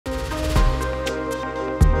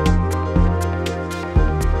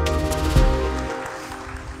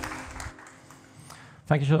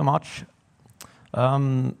Thank you so much.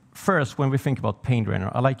 First, when we think about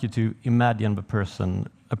Paindrainer, I'd like you to imagine a person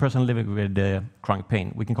living with chronic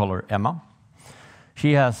pain. We can call her Emma.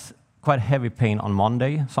 She has quite heavy pain on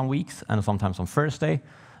Monday some weeks, and sometimes on Thursday,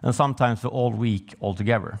 and sometimes the whole week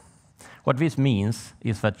altogether. What this means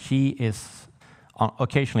is that she is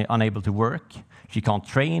occasionally unable to work, she can't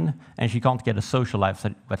train, and she can't get a social life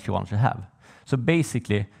that she wants to have. So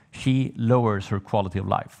basically, she lowers her quality of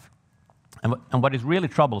life. And what is really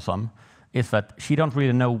troublesome is that she don't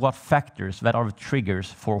really know what factors that are the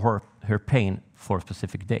triggers for her pain for a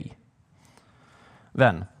specific day.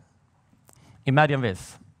 Then, imagine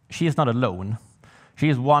this. She is not alone. She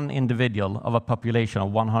is one individual of a population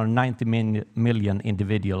of 190 million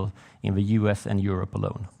individuals in the US and Europe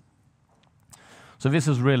alone. So this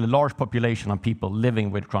is really a large population of people living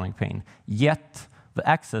with chronic pain. Yet, the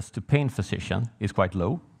access to pain physician is quite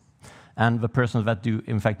low. And the persons that do,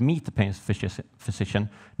 in fact, meet the pain physician,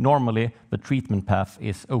 normally the treatment path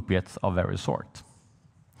is opiates of various sort.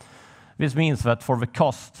 This means that for the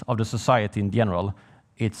cost of the society in general,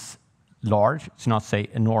 it's large, to not say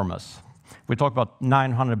enormous. We talk about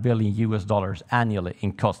 $900 billion annually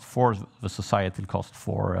in cost for the societal cost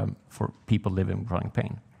for people living with chronic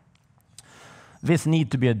pain. This needs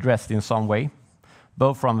to be addressed in some way,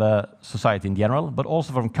 both from the society in general, but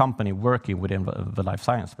also from company working within the life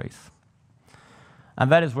science space. And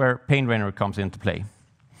that is where Paindrainer comes into play.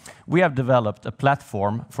 We have developed a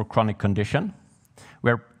platform for chronic condition,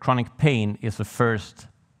 where chronic pain is the first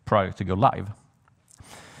product to go live.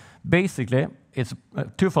 Basically, it's a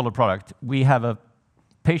twofold product. We have a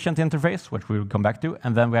patient interface, which we will come back to,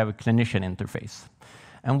 and then we have a clinician interface.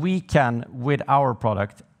 And we can, with our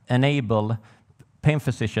product, enable pain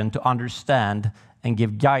physician to understand and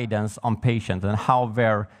give guidance on patients and how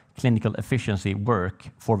their clinical efficiency work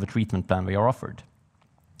for the treatment plan they are offered.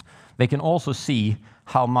 They can also see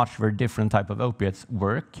how much their different type of opiates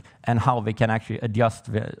work and how they can actually adjust,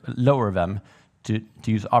 lower them to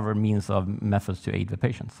use other means of methods to aid the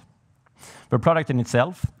patients. The product in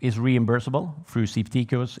itself is reimbursable through CPT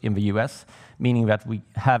codes in the US, meaning that we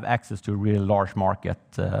have access to a really large market.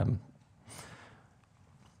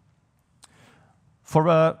 For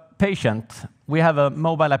a patient, we have a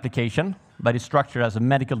mobile application that is structured as a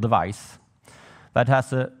medical device that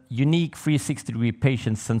has a unique 360-degree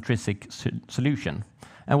patient-centric solution.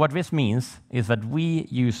 And what this means is that we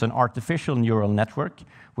use an artificial neural network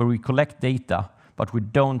where we collect data, but we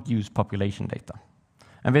don't use population data.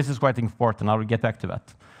 And this is quite important. I will get back to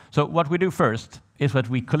that. So what we do first is that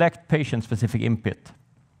we collect patient-specific input.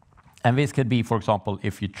 And this could be, for example,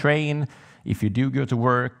 if you train, if you do go to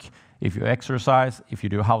work, if you exercise, if you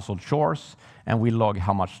do household chores, and we log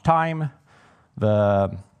how much time,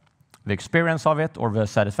 the experience of it, or the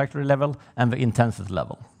satisfactory level, and the intensity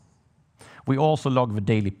level. We also log the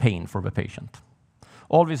daily pain for the patient.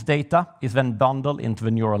 All this data is then bundled into the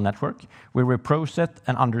neural network, where we process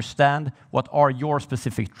and understand what are your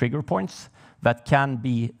specific trigger points that can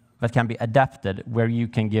be adapted, where you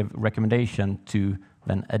can give recommendation to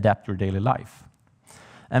then adapt your daily life.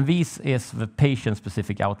 And this is the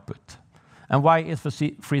patient-specific output. And why is the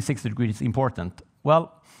 360 degrees important?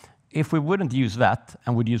 Well, if we wouldn't use that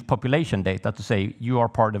and would use population data to say you are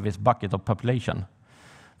part of this bucket of population,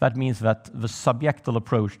 that means that the subjectal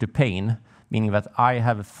approach to pain, meaning that I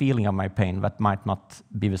have a feeling of my pain that might not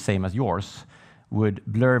be the same as yours, would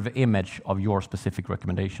blur the image of your specific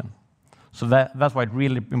recommendation. So that's why it's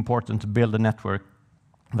really important to build a network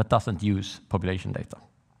that doesn't use population data.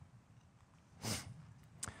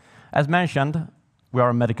 As mentioned, we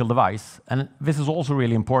are a medical device, and this is also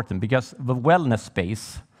really important because the wellness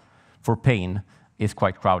space for pain is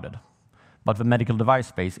quite crowded. But the medical device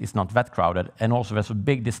space is not that crowded, and also there's a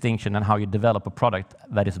big distinction in how you develop a product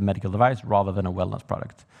that is a medical device rather than a wellness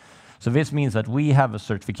product. So this means that we have a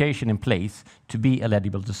certification in place to be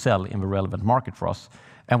eligible to sell in the relevant market for us,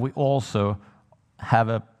 and we also have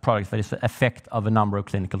a product that is the effect of a number of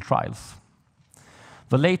clinical trials.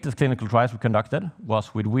 The latest clinical trials we conducted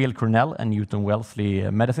was with Weill Cornell and Newton Wellesley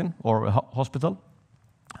Medicine, or hospital,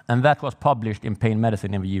 and that was published in Pain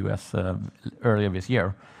Medicine in the US earlier this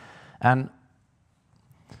year. And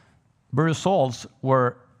the results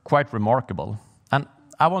were quite remarkable. And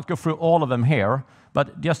I won't go through all of them here,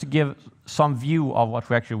 but just to give some view of what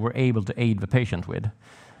we actually were able to aid the patient with.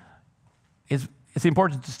 It's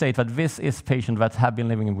important to state that this is patients that have been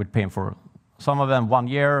living with pain for some of them 1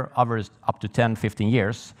 year, others up to 10, 15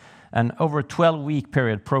 years. And over a 12-week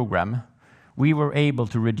period program, we were able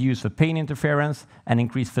to reduce the pain interference and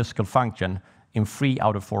increase physical function in 3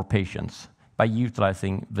 out of 4 patients by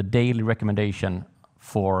utilizing the daily recommendation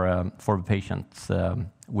for the patients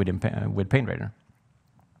with Paindrainer.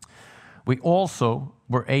 We also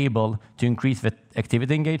were able to increase the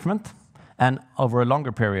activity engagement, and over a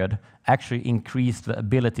longer period, actually increase the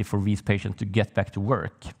ability for these patients to get back to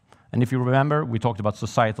work. And if you remember, we talked about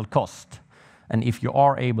societal cost. And if you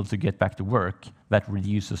are able to get back to work, that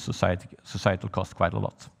reduces societal cost quite a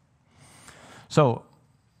lot. So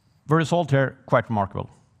the result here, quite remarkable.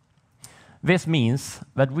 This means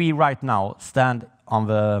that we right now stand on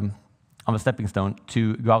the stepping stone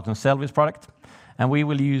to go out and sell this product. And we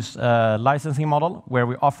will use a licensing model where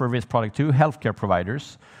we offer this product to healthcare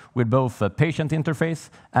providers with both the patient interface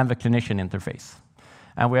and the clinician interface.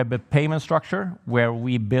 And we have a payment structure where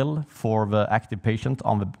we bill for the active patient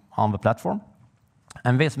on the platform.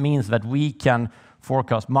 And this means that we can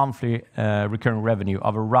forecast monthly recurring revenue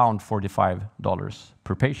of around $45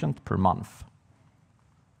 per patient per month.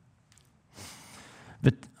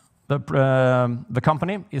 The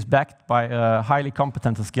company is backed by a highly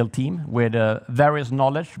competent and skilled team with various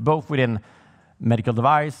knowledge, both within medical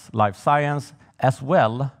device, life science, as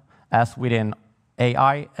well as within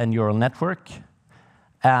AI and neural network.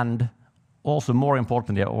 And also more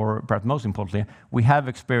importantly, or perhaps most importantly, we have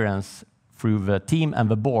experience through the team and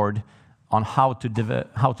the board on how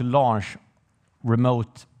to launch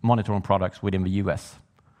remote monitoring products within the US,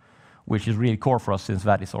 which is really core for us since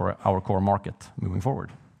that is our core market moving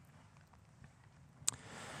forward.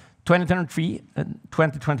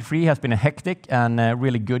 2023 has been a hectic and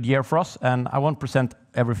really good year for us, and I won't present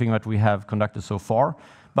everything that we have conducted so far,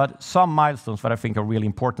 but some milestones that I think are really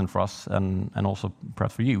important for us and also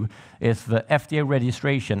perhaps for you is the FDA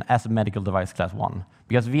registration as a medical device class 1,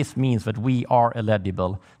 because this means that we are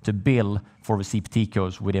eligible to bill for the CPT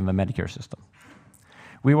codes within the Medicare system.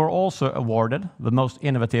 We were also awarded the most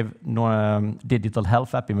innovative digital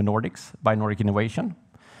health app in the Nordics by Nordic Innovation,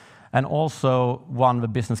 and also won the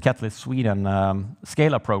Business Catalyst Sweden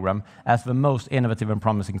Scale-Up program as the most innovative and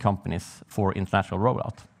promising companies for international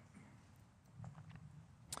rollout.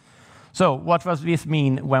 So what does this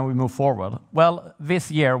mean when we move forward? Well,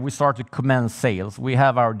 this year we start to commence sales. We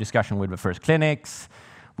have our discussion with the first clinics,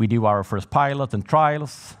 we do our first pilot and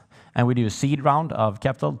trials, and we do a seed round of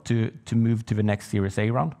capital to move to the next Series A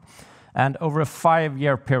round. And over a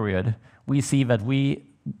 5-year period, we see that we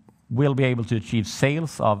will be able to achieve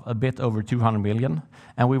sales of a bit over 200 million,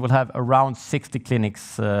 and we will have around 60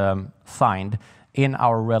 clinics signed in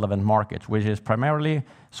our relevant market, which is primarily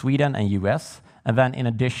Sweden and US, and then in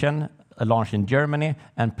addition, a launch in Germany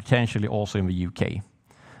and potentially also in the UK.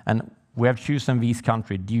 And we have chosen these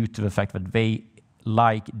countries due to the fact that they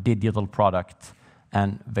like digital product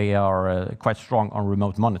and they are quite strong on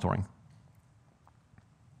remote monitoring.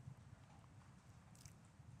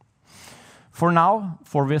 For now,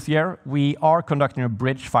 for this year, we are conducting a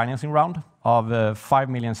bridge financing round of 5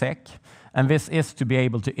 million SEK, and this is to be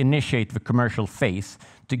able to initiate the commercial phase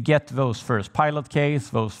to get those first pilot case,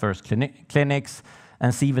 those first clinics,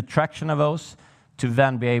 and see the traction of those, to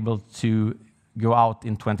then be able to go out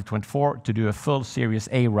in 2024 to do a full Series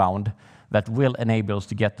A round that will enable us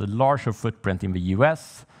to get the larger footprint in the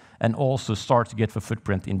US and also start to get the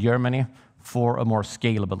footprint in Germany for a more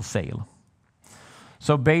scalable sale.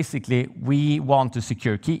 So basically, we want to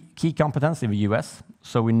secure key competence in the US,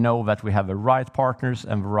 so we know that we have the right partners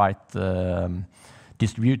and the right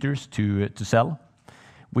distributors to sell.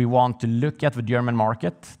 We want to look at the German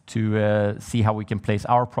market to see how we can place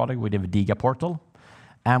our product within the DIGA portal,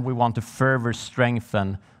 and we want to further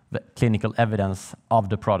strengthen the clinical evidence of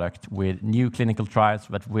the product with new clinical trials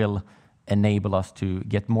that will enable us to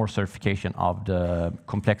get more certification of the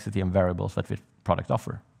complexity and variables that the product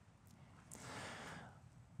offer.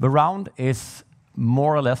 The round is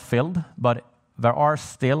more or less filled, but there are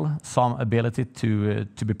still some ability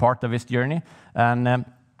to be part of this journey. And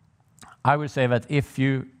I would say that if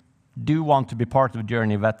you do want to be part of a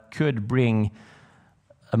journey that could bring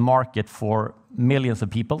a market for millions of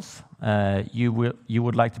people, you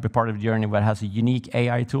would like to be part of a journey that has a unique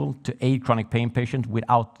AI tool to aid chronic pain patients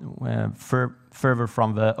without further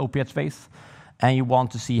from the opiate space, and you want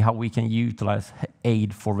to see how we can utilize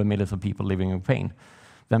aid for the millions of people living in pain,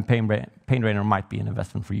 then Paindrainer might be an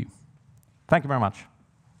investment for you. Thank you very much.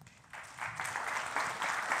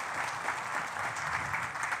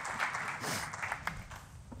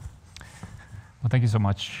 Well, thank you so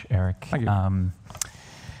much, Erik. Thank you.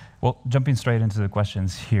 Well, jumping straight into the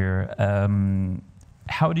questions here,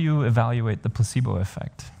 how do you evaluate the placebo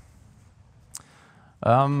effect?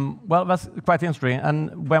 Well, that's quite interesting.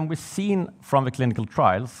 And when we've seen from the clinical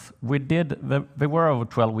trials, they were over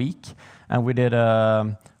 12 weeks, and we did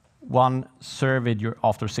one survey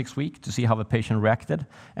after 6 weeks to see how the patient reacted.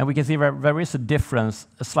 And we can see there is a difference,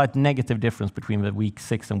 a slight negative difference between the week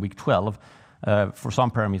 6 and week 12. for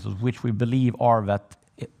some parameters, which we believe are that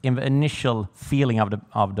in the initial feeling of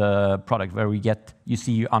the product, where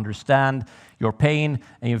you understand your pain,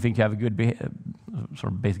 and you think you have a good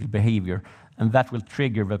sort of basic behavior, and that will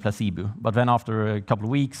trigger the placebo. But then after a couple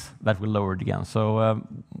of weeks, that will lower it again. So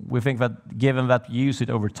we think that given that you use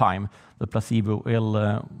it over time, the placebo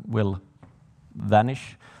will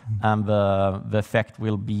vanish, and the effect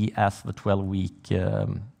will be as the 12-week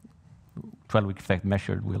effect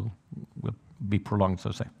measured will be prolonged,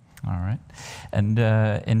 so to say. All right. And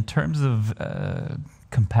in terms of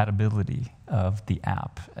compatibility of the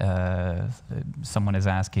app, someone is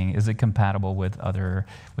asking, is it compatible with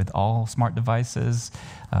all smart devices,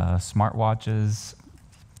 smartwatches,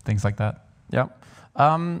 things like that? Yeah.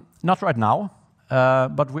 Not right now,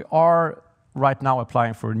 but we are right now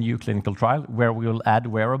applying for a new clinical trial where we will add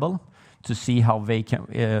wearable to see how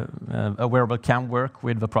a wearable can work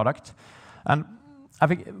with the product. And I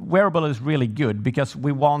think wearable is really good because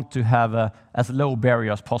we want to have as low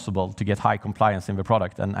barrier as possible to get high compliance in the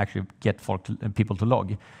product and actually get people to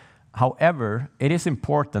log. However, it is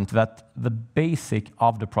important that the basic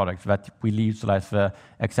of the product, that we utilize the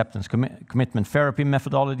acceptance commitment therapy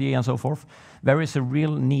methodology and so forth, there is a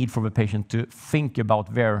real need for the patient to think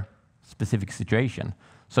about their specific situation.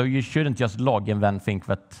 So you shouldn't just log and then think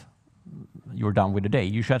that you're done with the day.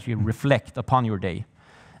 You should actually reflect upon your day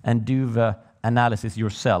and do the analysis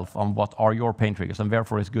yourself on what are your pain triggers, and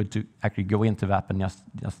therefore it's good to actually go into the app and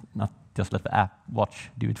not just let the app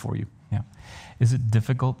watch do it for you. Yeah. Is it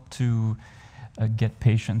difficult to get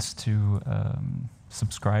patients to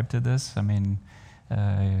subscribe to this? I mean,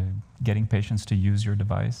 getting patients to use your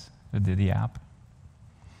device, the app?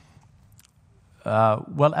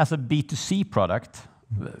 Well, as a B2C product,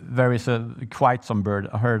 there is quite some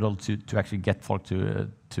hurdle to actually get folk to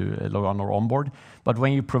log on or onboard. But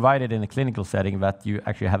when you provide it in a clinical setting, that you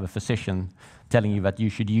actually have a physician telling you that you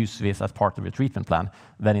should use this as part of your treatment plan,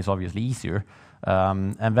 then it's obviously easier.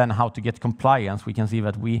 And then how to get compliance, we can see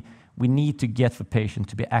that we need to get the patient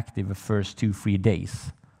to be active the first 2-3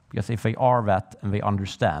 days. Because if they are that and they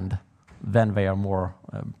understand, then they are more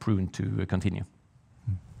prone to continue.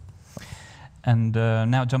 And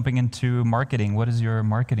now jumping into marketing, what is your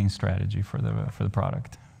marketing strategy for the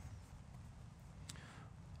product?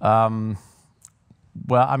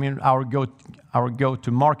 Well, I mean, our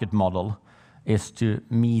go-to-market model is to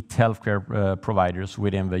meet healthcare providers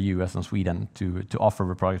within the US and Sweden to offer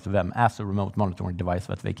the product to them as a remote monitoring device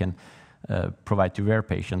that they can provide to their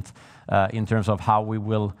patients. In terms of how we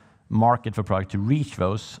will market the product to reach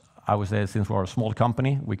those, I would say since we're a small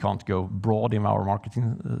company, we can't go broad in our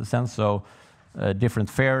marketing sense. So different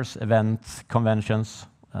fairs, events, conventions,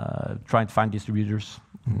 trying to find distributors,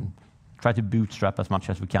 try to bootstrap as much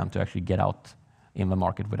as we can to actually get out in the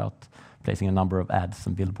market without placing a number of ads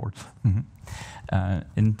and billboards.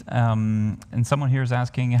 And someone here is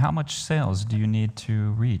asking, how much sales do you need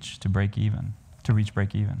to reach break even?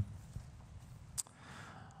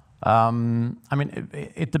 I mean,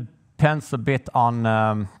 it depends a bit on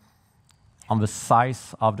the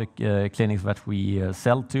size of the clinics that we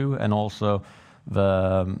sell to, and also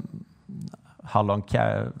the how long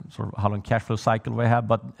cash flow cycle we have.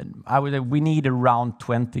 But I would say we need around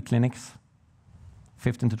 20 clinics,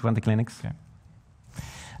 15 to 20 clinics. Okay.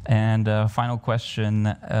 And final question,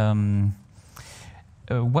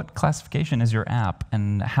 what classification is your app,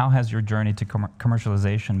 and how has your journey to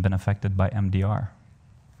commercialization been affected by MDR?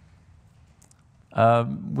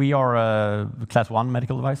 We are a class 1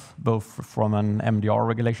 medical device, both from an MDR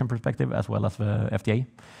regulation perspective as well as the FDA.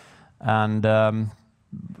 And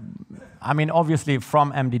I mean, obviously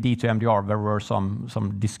from MDD to MDR, there were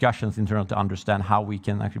some discussions in terms to understand how we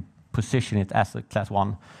can actually position it as a class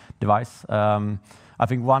 1 device. I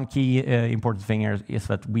think one key important thing here is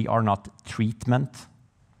that we are not treatment.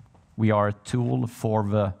 We are a tool for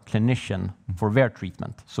the clinician for their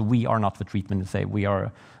treatment. So we are not the treatment to say, we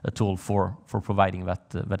are a tool for providing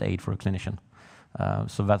that aid for a clinician.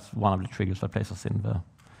 So that's one of the triggers that places us in the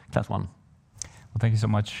class 1. Well, thank you so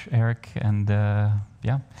much, Erik. And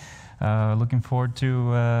looking forward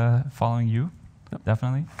to following you, yep.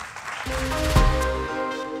 Definitely.